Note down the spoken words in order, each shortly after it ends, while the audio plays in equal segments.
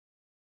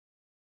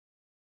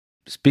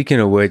Speaking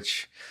of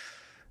which,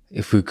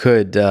 if we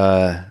could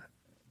talk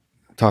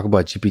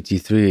about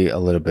GPT-3 a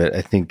little bit,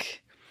 I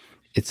think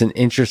it's an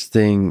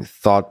interesting,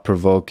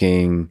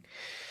 thought-provoking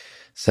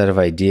set of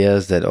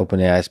ideas that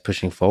OpenAI is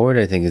pushing forward.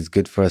 I think it's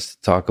good for us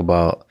to talk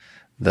about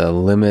the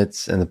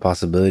limits and the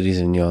possibilities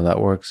in neural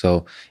networks.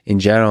 So in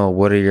general,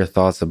 what are your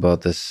thoughts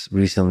about this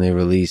recently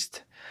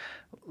released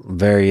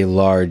very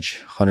large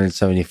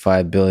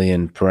 175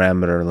 billion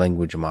parameter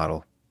language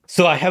model?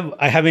 So I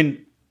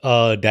haven't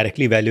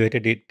directly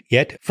evaluated it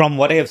yet. From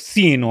what I have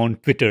seen on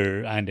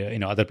Twitter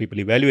and other people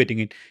evaluating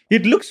it,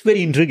 it looks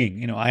very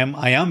intriguing.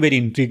 I am very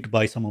intrigued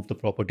by some of the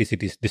properties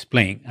it is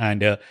displaying,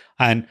 and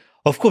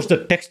of course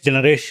the text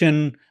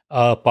generation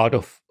part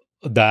of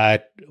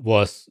that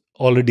was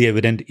already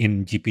evident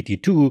in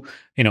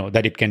GPT-2.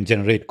 That it can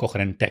generate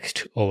coherent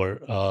text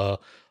over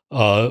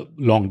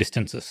long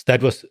distances.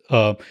 That was,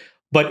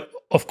 but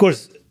of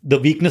course the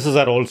weaknesses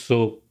are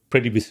also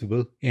pretty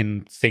visible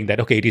in saying that,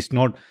 okay, it is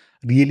not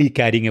really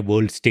carrying a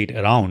world state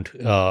around.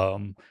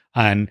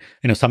 And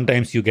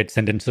sometimes you get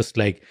sentences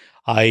like,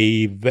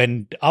 I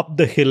went up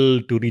the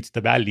hill to reach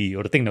the valley,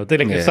 or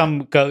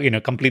some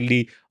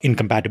completely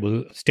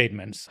incompatible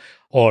statements.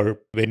 Or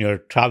when you're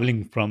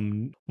traveling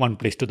from one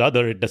place to the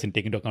other, it doesn't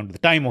take into account the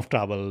time of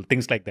travel,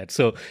 things like that.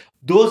 So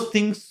those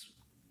things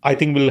I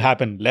think will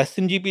happen less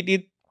in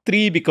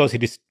GPT-3 because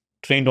it is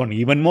trained on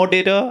even more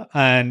data,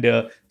 and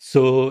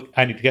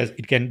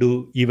it can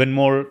do even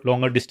more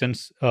longer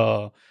distance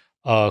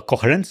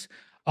coherence.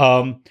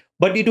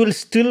 But it will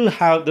still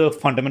have the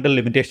fundamental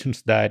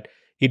limitations that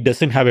it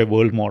doesn't have a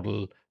world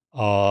model,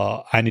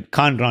 and it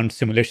can't run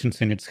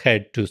simulations in its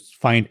head to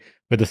find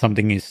whether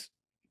something is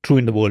true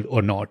in the world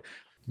or not.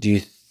 Do you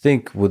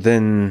think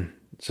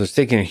so it's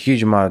taking a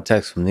huge amount of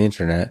text from the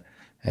internet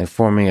and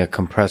forming a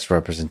compressed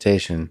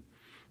representation,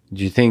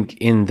 do you think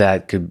in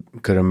that could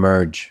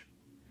emerge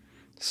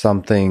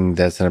something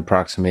that's an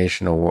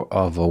approximation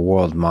of a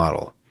world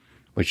model,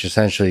 which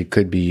essentially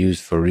could be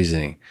used for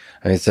reasoning?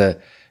 I mean, so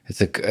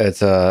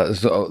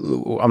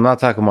I'm not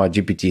talking about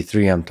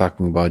GPT-3, I'm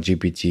talking about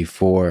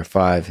GPT-4,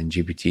 5, and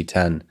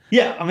GPT-10.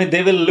 Yeah, I mean,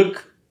 they will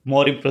look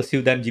more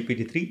impressive than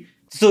GPT-3.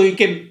 So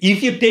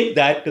if you take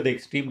that to the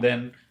extreme,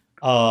 then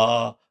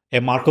a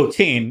Markov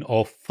chain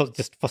of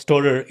just first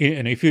order,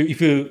 if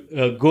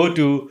you go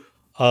to,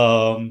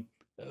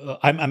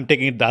 I'm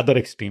taking it the other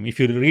extreme. If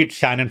you read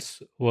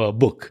Shannon's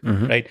book,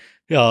 right,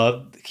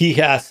 he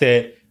has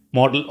a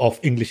model of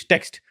English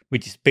text,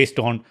 which is based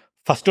on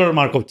first order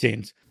Markov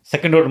chains,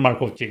 second order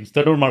Markov chains,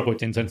 third order Markov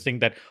chains, and saying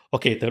that,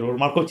 okay, third order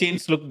Markov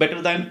chains look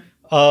better than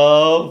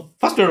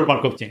first order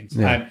Markov chains.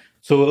 Yeah. And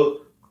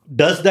so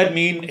does that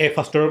mean a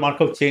first order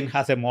Markov chain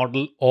has a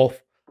model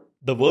of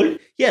the world?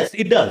 Yes,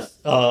 it does.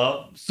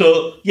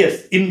 So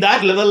yes, in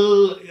that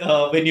level,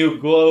 when you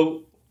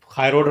go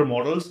higher order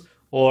models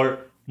or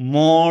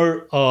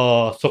more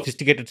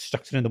sophisticated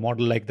structure in the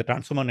model like the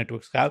transformer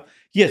networks have,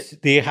 yes,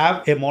 they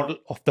have a model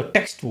of the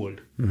text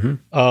world.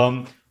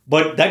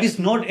 But that is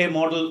not a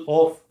model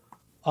of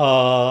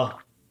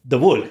the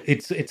world.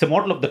 It's a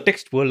model of the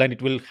text world, and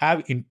it will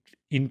have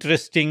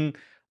interesting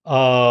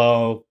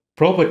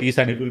properties,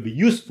 and it will be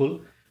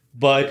useful.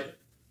 But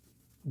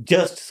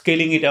just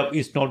scaling it up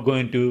is not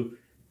going to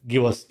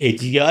give us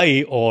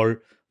AGI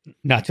or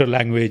natural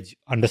language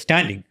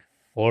understanding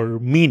or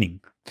meaning.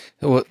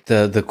 Well,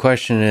 the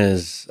question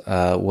is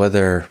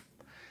whether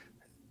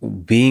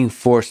being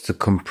forced to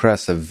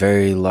compress a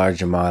very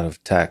large amount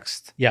of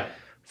text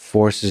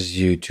forces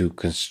you to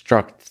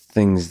construct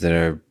things that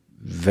are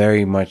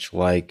very much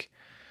like,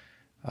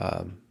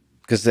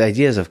 because the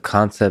ideas of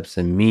concepts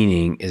and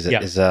meaning is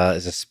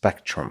a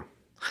spectrum.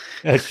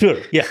 Sure,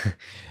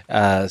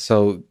 yeah.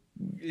 So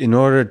in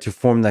order to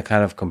form that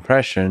kind of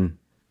compression,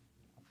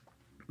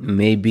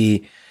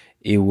 maybe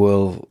it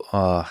will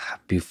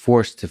be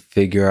forced to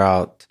figure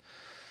out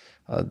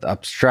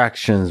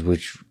abstractions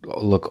which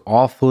look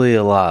awfully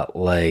a lot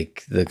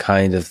like the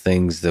kind of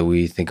things that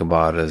we think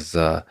about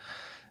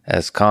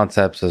as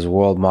concepts, as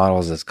world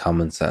models, as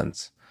common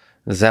sense.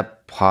 Is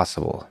that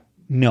possible?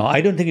 No,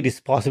 I don't think it is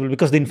possible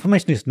because the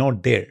information is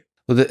not there.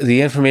 Well,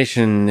 the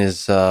information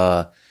is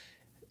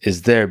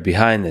there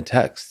behind the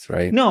text,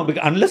 right? No,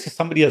 because unless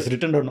somebody has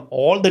written down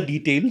all the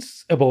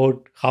details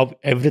about how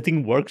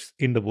everything works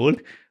in the world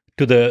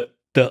to the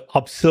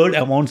absurd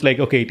amounts, like,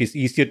 okay, it is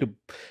easier to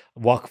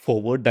walk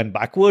forward than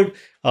backward,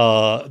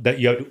 that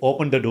you have to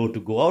open the door to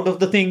go out of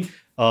the thing,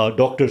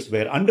 doctors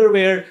wear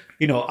underwear,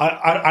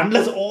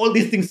 unless all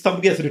these things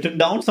somebody has written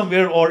down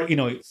somewhere, or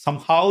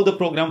somehow the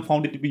program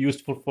found it to be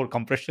useful for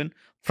compression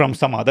from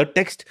some other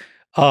text,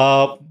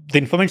 the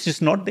information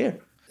is not there.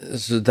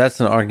 So that's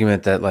an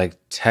argument that like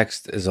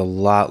text is a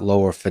lot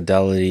lower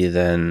fidelity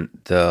than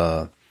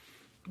the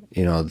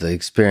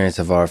experience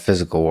of our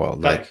physical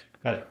world. Correct.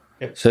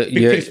 Yeah. So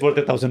picture is worth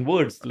 1,000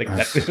 words, like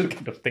that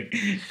kind of thing.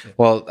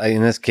 Well,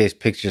 in this case,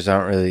 pictures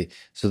aren't really.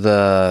 So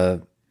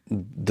the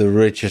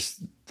richest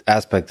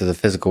aspect of the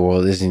physical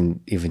world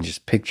isn't even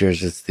just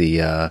pictures; it's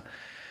the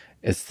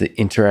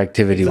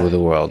interactivity with the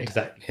world.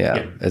 Exactly.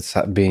 Yeah. It's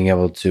being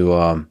able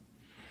to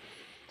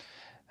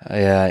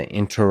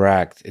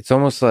interact. It's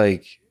almost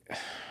like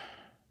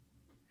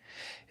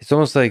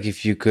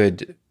if you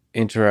could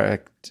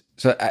interact.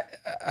 So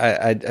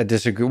I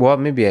disagree. Well,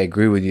 maybe I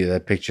agree with you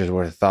that picture is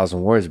worth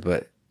 1,000 words,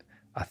 but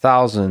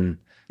 1,000.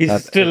 It's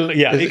Not, still,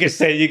 yeah, you could it's,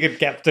 say you could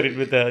capture it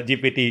with a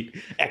GPT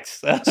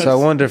X. so I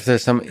wonder if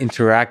there's some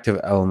interactive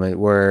element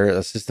where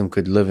a system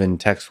could live in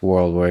text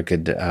world where it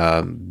could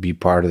be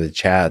part of the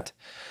chat,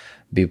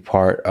 be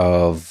part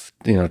of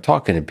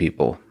talking to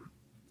people.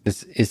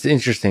 It's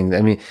interesting.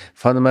 I mean,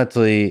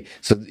 fundamentally,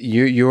 so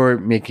you're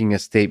making a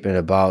statement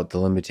about the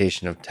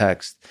limitation of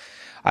text.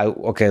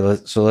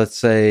 Let's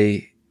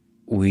say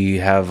we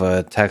have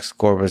a text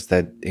corpus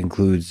that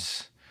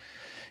includes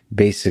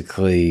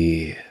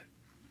basically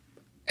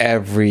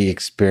every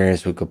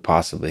experience we could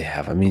possibly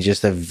have. I mean,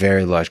 just a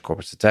very large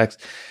corpus of text,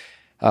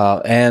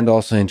 and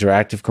also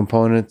interactive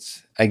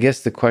components. I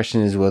guess the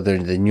question is whether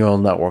the neural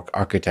network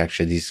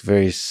architecture, these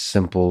very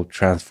simple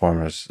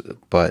transformers,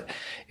 but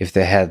if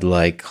they had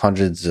like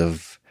hundreds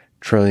of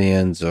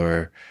trillions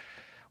or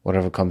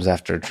whatever comes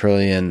after a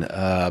trillion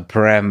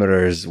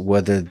parameters,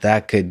 whether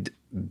that could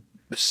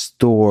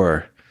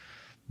store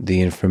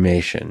the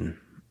information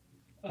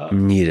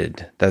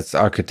needed. That's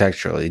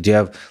architecturally. Do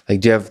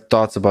you have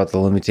thoughts about the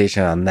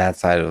limitation on that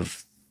side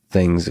of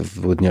things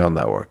with neural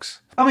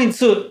networks? I mean,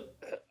 so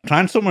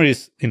transformer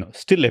is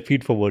still a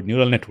feed forward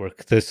neural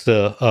network.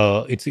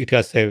 It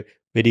has a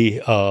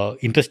very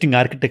interesting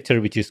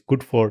architecture which is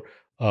good for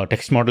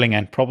text modeling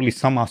and probably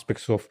some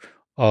aspects of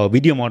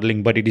video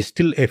modeling, but it is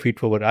still a feed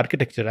forward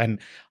architecture. And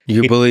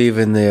you believe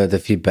in the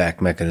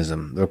feedback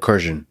mechanism, the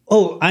recursion.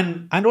 Oh,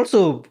 and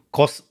also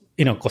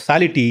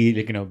causality,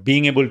 like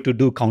being able to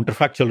do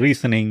counter-factual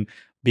reasoning,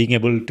 being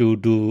able to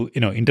do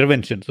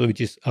intervention, so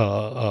which is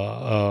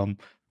actions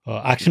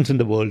in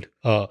the world.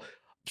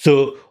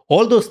 So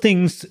all those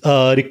things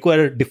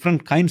require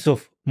different kinds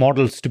of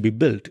models to be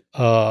built.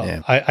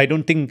 Yeah. I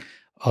don't think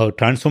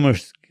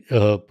Transformers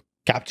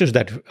captures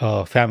that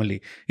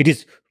family. It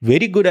is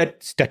very good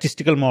at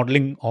statistical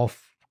modeling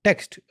of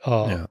text.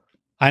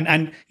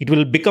 And it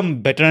will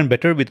become better and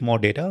better with more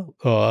data,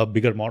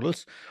 bigger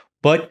models.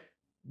 But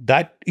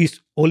that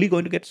is only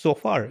going to get so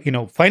far.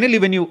 Finally,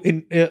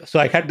 when so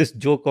I had this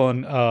joke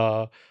on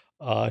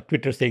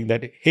Twitter saying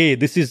that, hey,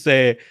 this is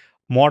a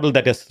model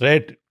that has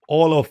read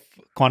all of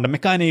quantum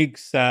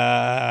mechanics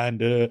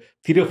and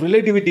theory of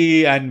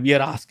relativity, and we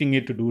are asking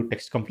it to do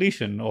text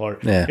completion, or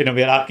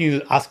we are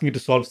asking it to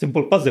solve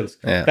simple puzzles.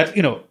 That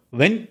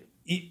when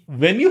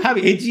you have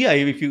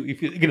AGI, if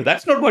you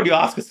that's not what you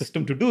ask a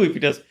system to do. If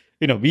it has,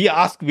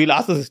 we'll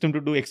ask the system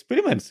to do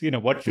experiments.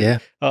 What should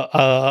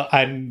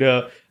and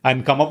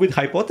come up with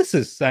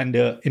hypothesis and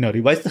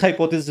revise the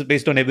hypothesis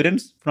based on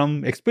evidence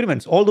from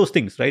experiments. All those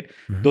things, right?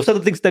 Mm-hmm. Those are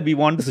the things that we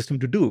want the system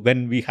to do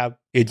when we have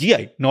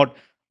AGI, not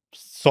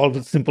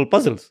solve simple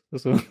puzzles.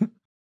 So